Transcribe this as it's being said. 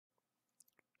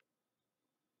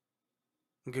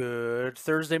Good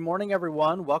Thursday morning,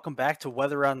 everyone. Welcome back to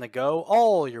Weather on the Go,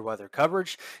 all your weather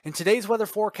coverage. In today's weather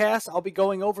forecast, I'll be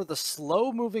going over the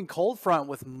slow moving cold front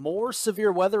with more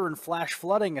severe weather and flash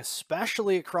flooding,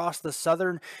 especially across the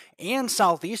southern and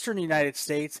southeastern United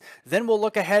States. Then we'll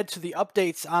look ahead to the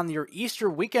updates on your Easter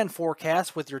weekend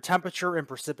forecast with your temperature and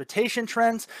precipitation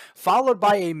trends, followed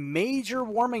by a major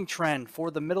warming trend for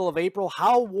the middle of April.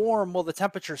 How warm will the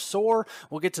temperature soar?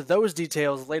 We'll get to those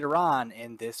details later on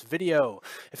in this video.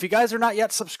 If you guys are not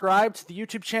yet subscribed to the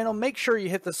YouTube channel, make sure you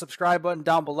hit the subscribe button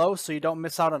down below so you don't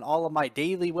miss out on all of my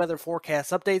daily weather forecast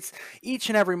updates each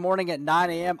and every morning at 9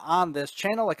 a.m. on this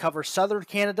channel. I cover southern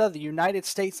Canada, the United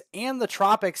States, and the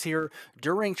tropics here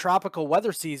during tropical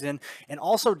weather season. And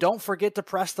also don't forget to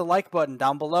press the like button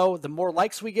down below. The more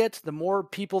likes we get, the more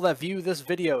people that view this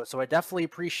video. So I definitely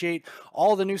appreciate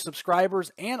all the new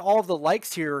subscribers and all of the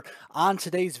likes here on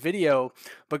today's video.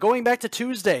 But going back to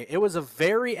Tuesday, it was a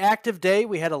very active day.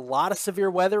 We had a lot of severe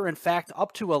weather. In fact,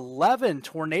 up to 11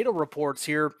 tornado reports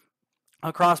here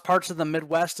across parts of the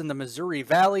Midwest and the Missouri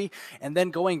Valley. And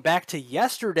then going back to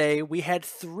yesterday, we had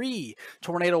 3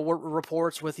 tornado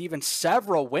reports with even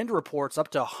several wind reports, up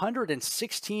to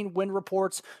 116 wind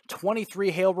reports, 23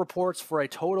 hail reports, for a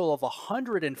total of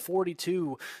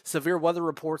 142 severe weather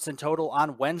reports in total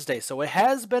on Wednesday. So it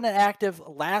has been an active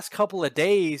last couple of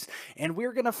days, and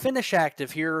we're going to finish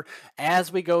active here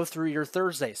as we go through your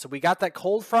Thursday. So we got that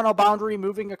cold frontal boundary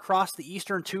moving across the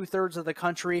eastern 2/3 of the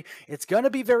country. It's going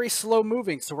to be very slow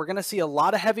moving, so we're going to see a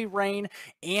lot of heavy rain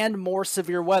and more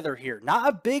severe weather here. Not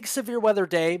a big severe weather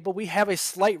day, but we have a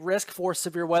slight risk for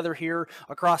severe weather here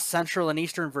across central and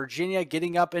eastern Virginia,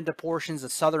 getting up into portions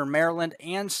of southern Maryland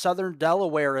and southern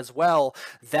Delaware as well.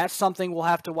 That's something we'll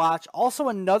have to watch. Also,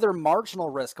 another marginal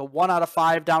risk, a 1 out of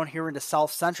 5 down here into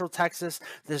south central Texas.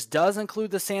 This does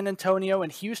include the San Antonio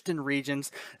and Houston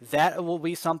regions. That will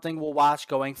be something we'll watch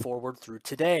going forward through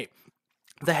today.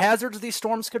 The hazards these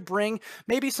storms could bring,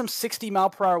 maybe some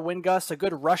 60-mile-per-hour wind gusts, a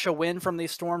good rush of wind from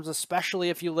these storms,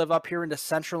 especially if you live up here into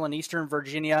central and eastern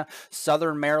Virginia,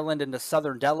 southern Maryland, into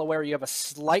southern Delaware. You have a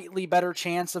slightly better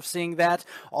chance of seeing that,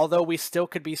 although we still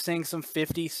could be seeing some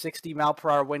 50,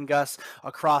 60-mile-per-hour wind gusts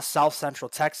across south central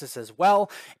Texas as well.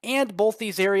 And both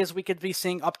these areas we could be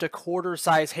seeing up to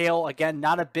quarter-size hail. Again,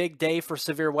 not a big day for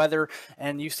severe weather,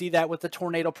 and you see that with the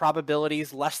tornado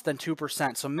probabilities, less than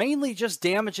 2%. So mainly just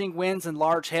damaging winds and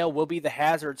large hail will be the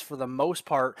hazards for the most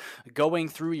part going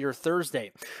through your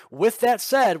Thursday. With that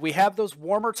said, we have those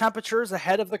warmer temperatures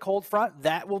ahead of the cold front.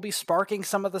 That will be sparking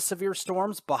some of the severe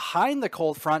storms. Behind the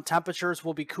cold front, temperatures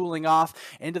will be cooling off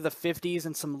into the 50s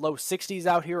and some low 60s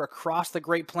out here across the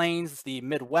Great Plains, the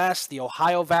Midwest, the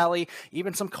Ohio Valley,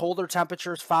 even some colder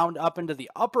temperatures found up into the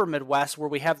upper Midwest where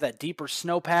we have that deeper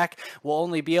snowpack. We'll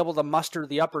only be able to muster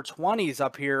the upper 20s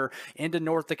up here into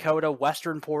North Dakota,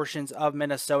 western portions of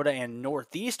Minnesota, and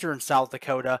northeastern South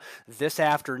Dakota this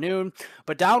afternoon.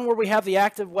 But down where we have the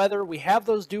active weather, we have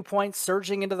those dew points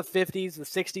surging into the 50s, the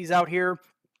 60s out here.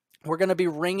 We're going to be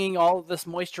wringing all of this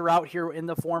moisture out here in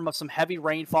the form of some heavy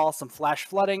rainfall, some flash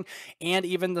flooding, and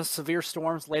even the severe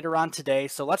storms later on today.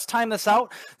 So let's time this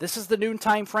out. This is the noon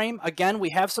time frame. Again, we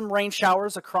have some rain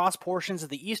showers across portions of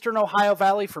the eastern Ohio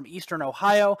Valley from eastern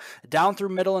Ohio down through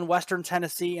middle and western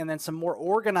Tennessee, and then some more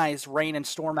organized rain and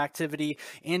storm activity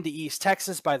into East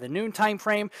Texas by the noon time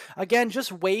frame. Again,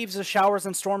 just waves of showers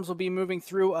and storms will be moving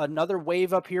through. Another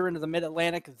wave up here into the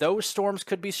mid-Atlantic. Those storms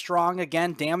could be strong.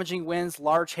 Again, damaging winds,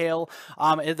 large hail,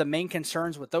 the main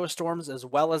concerns with those storms, as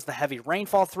well as the heavy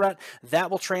rainfall threat. That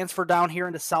will transfer down here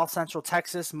into south central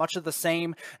Texas. Much of the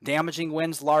same, damaging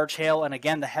winds, large hail, and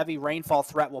again, the heavy rainfall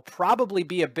threat will probably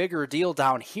be a bigger deal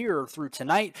down here through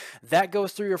tonight. That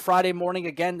goes through your Friday morning.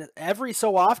 Again, every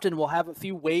so often we'll have a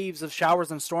few waves of showers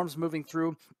and storms moving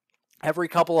through every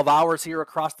couple of hours here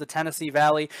across the Tennessee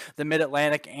Valley, the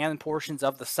Mid-Atlantic, and portions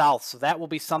of the South. So that will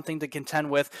be something to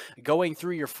contend with going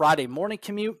through your Friday morning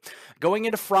commute. Going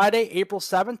into Friday, April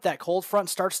 7th, that cold front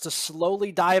starts to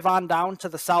slowly dive on down to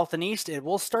the south and east. It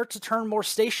will start to turn more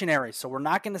stationary, so we're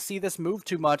not going to see this move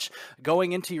too much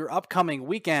going into your upcoming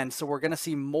weekend. So we're going to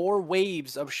see more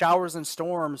waves of showers and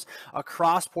storms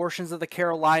across portions of the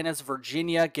Carolinas,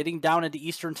 Virginia, getting down into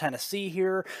eastern Tennessee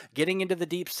here, getting into the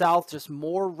deep south, just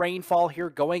more rainfall here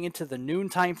going into the noon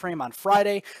time frame on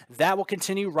Friday. That will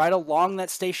continue right along that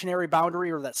stationary boundary,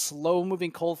 or that slow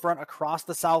moving cold front across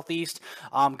the southeast,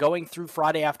 going through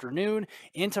Friday afternoon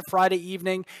into Friday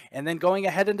evening, and then going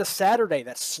ahead into Saturday.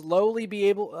 That slowly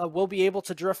will be able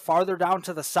to drift farther down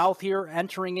to the south here,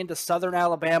 entering into southern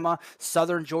Alabama,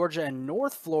 southern Georgia, and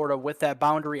North Florida with that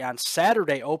boundary on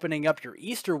Saturday, opening up your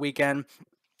Easter weekend.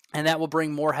 and that will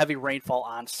bring more heavy rainfall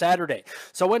on Saturday.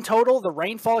 So in total, the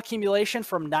rainfall accumulation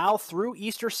from now through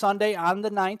Easter Sunday on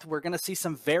the 9th, we're going to see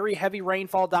some very heavy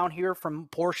rainfall down here from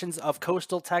portions of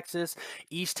coastal Texas,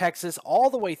 East Texas, all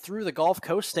the way through the Gulf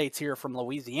Coast states here from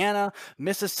Louisiana,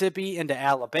 Mississippi, into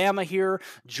Alabama here,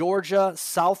 Georgia,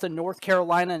 South and North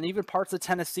Carolina, and even parts of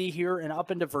Tennessee here and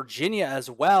up into Virginia as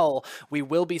well. We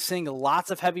will be seeing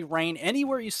lots of heavy rain.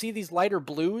 Anywhere you see these lighter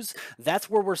blues, that's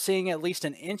where we're seeing at least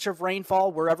an inch of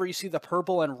rainfall. Wherever you see the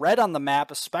purple and red on the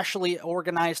map, especially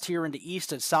organized here into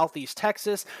East and Southeast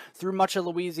Texas, through much of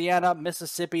Louisiana,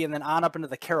 Mississippi, and then on up into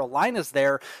the Carolinas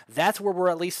there, that's where we're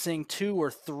at least seeing 2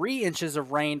 or 3 inches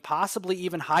of rain, possibly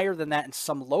even higher than that in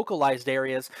some localized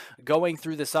areas going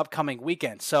through this upcoming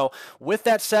weekend. So with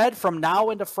that said, from now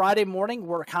into Friday morning,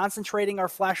 we're concentrating our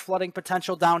flash flooding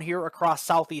potential down here across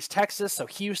Southeast Texas. So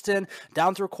Houston,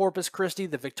 down through Corpus Christi,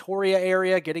 the Victoria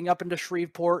area, getting up into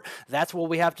Shreveport. That's where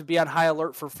we have to be on high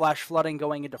alert for flash flooding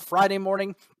going into Friday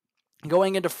morning.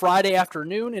 Going into Friday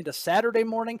afternoon into Saturday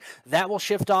morning, that will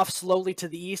shift off slowly to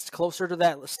the east, closer to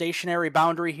that stationary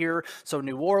boundary here. So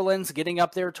New Orleans, getting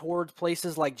up there towards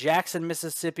places like Jackson,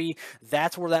 Mississippi,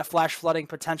 that's where that flash flooding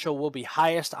potential will be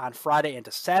highest on Friday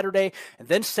into Saturday. And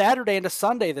then Saturday into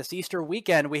Sunday, this Easter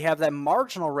weekend, we have that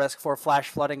marginal risk for flash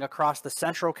flooding across the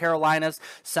central Carolinas,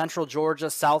 central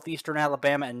Georgia, southeastern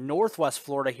Alabama, and northwest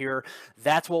Florida here.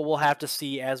 That's what we'll have to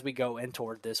see as we go in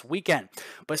toward this weekend.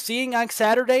 But seeing on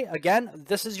Saturday, again,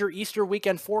 this is your Easter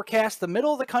weekend forecast. The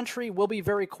middle of the country will be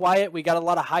very quiet. We got a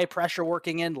lot of high pressure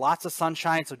working in, lots of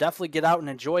sunshine, so definitely get out and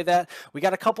enjoy that. We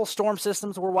got a couple storm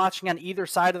systems we're watching on either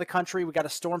side of the country. We got a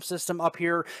storm system up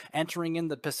here entering in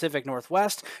the Pacific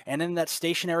Northwest, and in that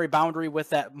stationary boundary with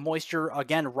that moisture,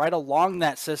 again, right along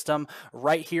that system,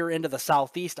 right here into the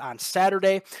southeast on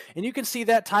Saturday. And you can see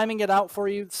that timing it out for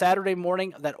you Saturday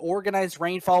morning. That organized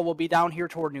rainfall will be down here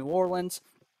toward New Orleans,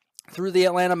 through the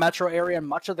Atlanta metro area and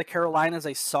much of the Carolinas.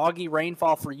 A soggy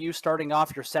rainfall for you starting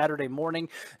off your Saturday morning.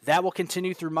 That will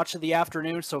continue through much of the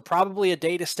afternoon, so probably a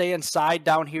day to stay inside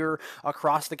down here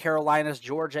across the Carolinas,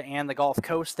 Georgia, and the Gulf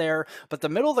Coast there. But the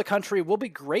middle of the country will be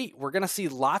great. We're going to see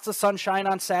lots of sunshine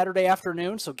on Saturday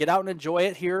afternoon, so get out and enjoy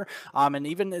it here, and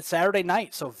even Saturday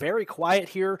night. So very quiet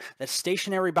here. That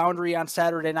stationary boundary on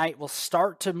Saturday night will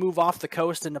start to move off the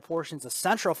coast into portions of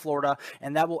central Florida,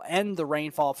 and that will end the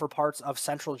rainfall for parts of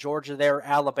central Georgia there,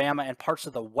 Alabama, and parts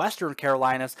of the western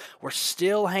Carolinas. We're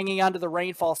still hanging on to the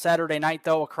rainfall Saturday night,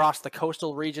 though, across the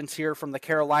coastal regions here from the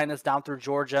Carolinas down through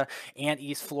Georgia and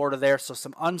East Florida there. So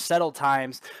some unsettled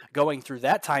times going through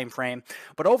that time frame.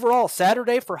 But overall,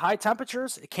 Saturday for high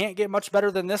temperatures, it can't get much better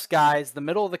than this, guys. The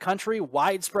middle of the country,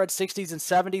 widespread 60s and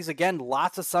 70s. Again,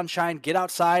 lots of sunshine. Get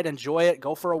outside, enjoy it.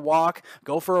 Go for a walk,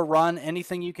 go for a run,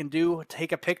 anything you can do.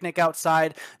 Take a picnic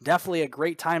outside. Definitely a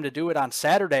great time to do it on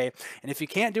Saturday. And if you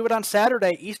can't do it on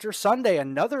Saturday, Easter Sunday,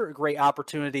 another great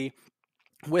opportunity,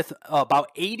 with about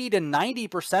 80 to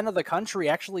 90% of the country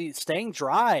actually staying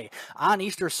dry on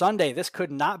Easter Sunday. This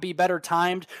could not be better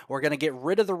timed. We're going to get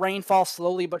rid of the rainfall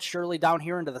slowly but surely down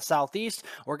here into the southeast.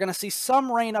 We're going to see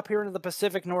some rain up here into the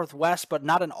Pacific Northwest, but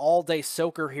not an all-day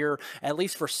soaker here, at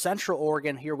least for central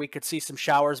Oregon. Here we could see some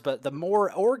showers, but the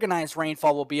more organized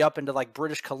rainfall will be up into like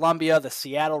British Columbia, the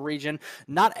Seattle region.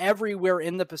 Not everywhere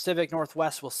in the Pacific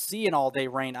Northwest will see an all-day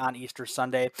rain on Easter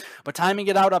Sunday, but timing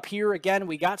it out up here, again,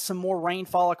 we got some more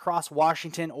rainfall across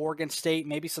Washington, Oregon State,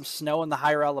 maybe some snow in the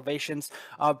higher elevations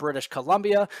of British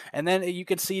Columbia. And then you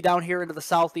can see down here into the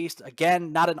southeast,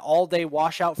 again, not an all-day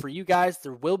washout for you guys.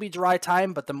 There will be dry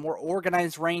time, but the more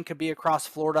organized rain could be across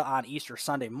Florida on Easter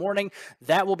Sunday morning.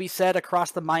 That will be said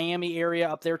across the Miami area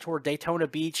up there toward Daytona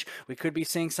Beach. We could be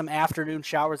seeing some afternoon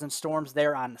showers and storms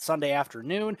there on Sunday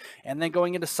afternoon. And then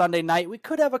going into Sunday night, we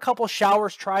could have a couple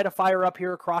showers try to fire up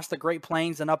here across the Great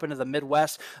Plains and up into the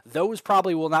Midwest. Those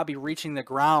probably will not be reaching the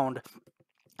ground,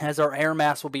 as our air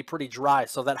mass will be pretty dry.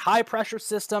 So that high pressure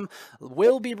system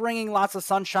will be bringing lots of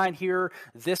sunshine here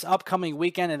this upcoming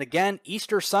weekend. And again,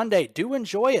 Easter Sunday, do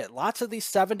enjoy it. Lots of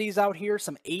these 70s out here,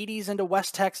 some 80s into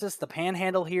West Texas, the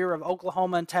panhandle here of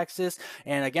Oklahoma and Texas,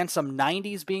 and again, some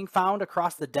 90s being found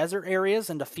across the desert areas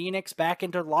into Phoenix, back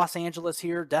into Los Angeles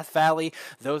here, Death Valley,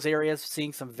 those areas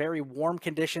seeing some very warm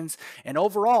conditions. And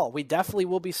overall, we definitely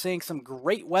will be seeing some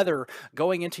great weather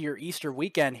going into your Easter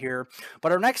weekend here.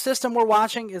 But our next system we're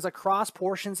watching is across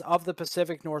portions of the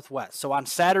Pacific Northwest. So on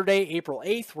Saturday, April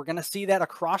 8th, we're going to see that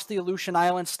across the Aleutian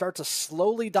Islands start to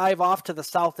slowly dive off to the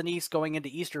south and east going into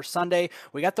Easter Sunday.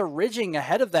 We got the ridging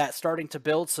ahead of that starting to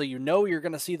build, so you know you're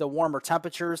going to see the warmer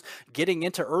temperatures getting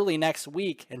into early next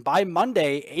week. And by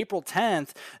Monday, April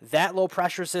 10th, that low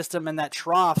pressure system and that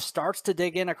trough starts to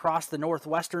dig in across the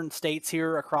northwestern states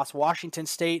here, across Washington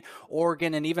State,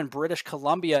 Oregon, and even British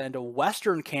Columbia into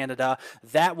western Canada.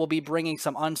 That will be bringing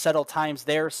some unsettled times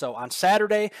there. So on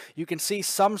Saturday, you can see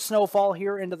some snowfall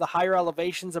here into the higher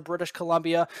elevations of British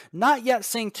Columbia. Not yet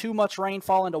seeing too much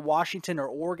rainfall into Washington or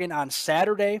Oregon on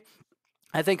Saturday.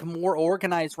 I think more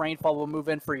organized rainfall will move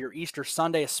in for your Easter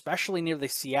Sunday, especially near the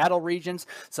Seattle regions.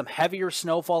 Some heavier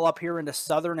snowfall up here into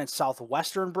southern and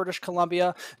southwestern British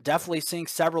Columbia. Definitely seeing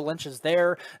several inches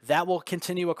there. That will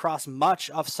continue across much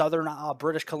of southern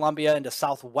British Columbia into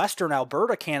southwestern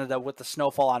Alberta, Canada, with the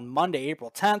snowfall on Monday,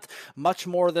 April 10th. Much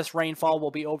more of this rainfall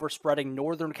will be overspreading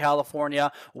northern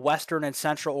California, western and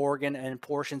central Oregon, and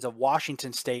portions of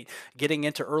Washington State getting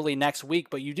into early next week.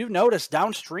 But you do notice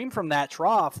downstream from that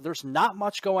trough, there's not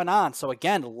much going on. So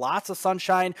again, lots of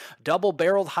sunshine,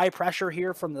 double-barreled high pressure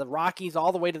here from the Rockies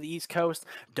all the way to the East Coast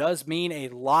does mean a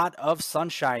lot of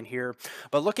sunshine here.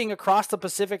 But looking across the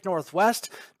Pacific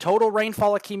Northwest, total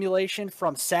rainfall accumulation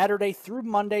from Saturday through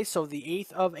Monday, so the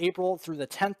 8th of April through the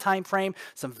 10th time frame,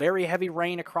 some very heavy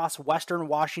rain across western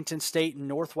Washington State and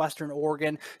northwestern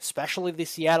Oregon, especially the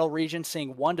Seattle region,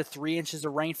 seeing 1 to 3 inches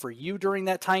of rain for you during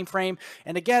that time frame.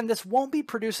 And again, this won't be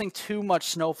producing too much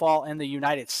snowfall in the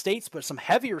United States, but some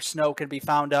heavier snow can be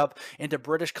found up into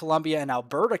British Columbia and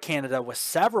Alberta, Canada, with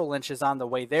several inches on the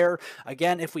way there.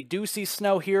 Again, if we do see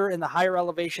snow here in the higher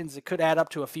elevations, it could add up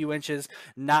to a few inches.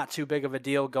 Not too big of a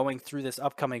deal going through this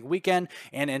upcoming weekend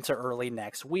and into early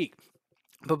next week.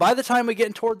 But by the time we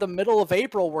get toward the middle of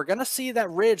April, we're going to see that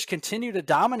ridge continue to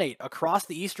dominate across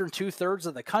the eastern two-thirds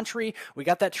of the country. We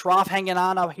got that trough hanging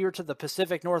on out here to the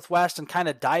Pacific Northwest and kind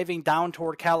of diving down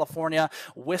toward California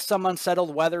with some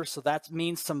unsettled weather. So that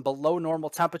means some below normal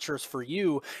temperatures for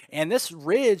you. And this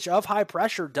ridge of high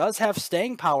pressure does have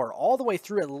staying power all the way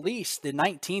through at least the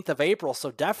 19th of April.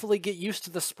 So definitely get used to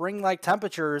the spring-like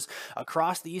temperatures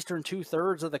across the eastern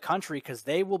two-thirds of the country, because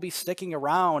they will be sticking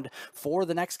around for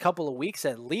the next couple of weeks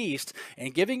at least,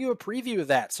 and giving you a preview of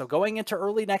that. So going into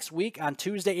early next week on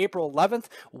Tuesday, April 11th,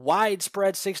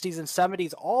 widespread 60s and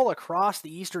 70s all across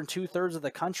the eastern two-thirds of the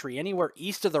country. Anywhere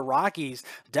east of the Rockies,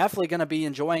 definitely going to be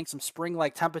enjoying some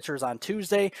spring-like temperatures on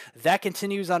Tuesday. That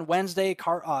continues on Wednesday.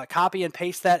 Copy and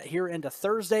paste that here into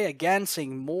Thursday. Again,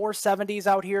 seeing more 70s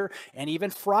out here, and even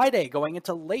Friday going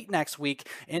into late next week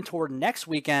and toward next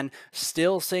weekend,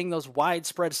 still seeing those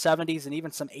widespread 70s and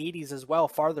even some 80s as well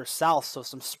farther south. So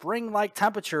some spring-like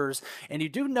temperatures, and you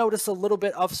do notice a little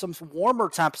bit of some warmer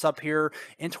temps up here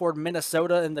in toward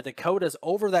Minnesota and the Dakotas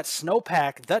over that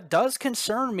snowpack. That does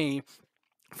concern me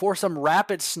for some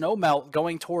rapid snow melt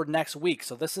going toward next week.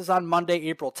 So this is on Monday,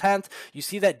 April 10th. You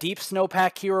see that deep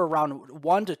snowpack here around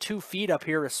 1 to 2 feet up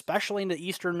here, especially into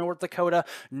eastern North Dakota,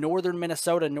 northern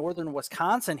Minnesota, northern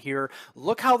Wisconsin here.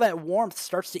 Look how that warmth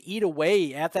starts to eat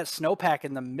away at that snowpack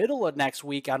in the middle of next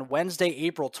week on Wednesday,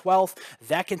 April 12th.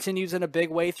 That continues in a big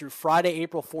way through Friday,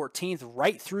 April 14th,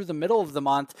 right through the middle of the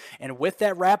month. And with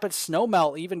that rapid snow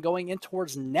melt, even going in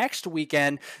towards next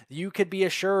weekend, you could be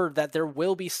assured that there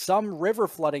will be some river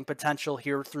flooding potential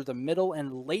here through the middle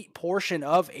and late portion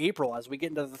of April. As we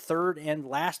get into the third and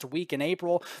last week in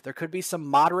April, there could be some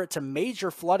moderate to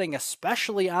major flooding,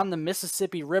 especially on the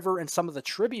Mississippi River and some of the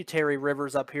tributary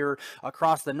rivers up here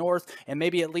across the north, and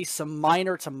maybe at least some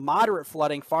minor to moderate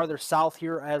flooding farther south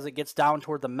here as it gets down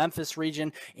toward the Memphis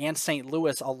region and St.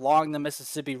 Louis along the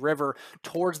Mississippi River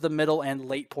towards the middle and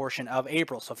late portion of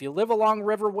April. So if you live along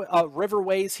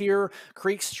riverways here,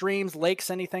 creeks, streams,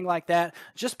 lakes, anything like that,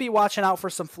 just be watching out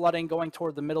for some flooding going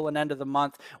toward the middle and end of the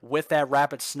month with that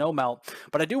rapid snow melt.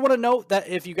 But I do want to note that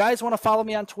if you guys want to follow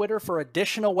me on Twitter for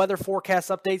additional weather forecast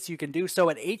updates, you can do so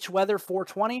at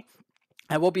hweather420.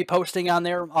 I will be posting on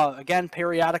there, again,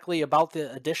 periodically about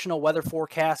the additional weather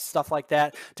forecasts, stuff like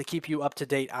that, to keep you up to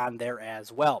date on there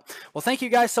as well. Well, thank you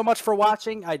guys so much for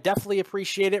watching. I definitely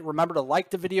appreciate it. Remember to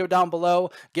like the video down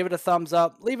below, give it a thumbs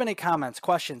up, leave any comments,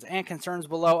 questions, and concerns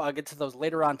below. I'll get to those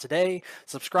later on today.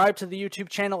 Subscribe to the YouTube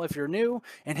channel if you're new,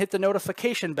 and hit the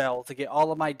notification bell to get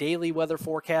all of my daily weather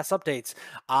forecast updates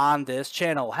on this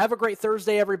channel. Have a great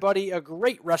Thursday, everybody, a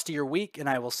great rest of your week, and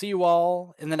I will see you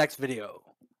all in the next video.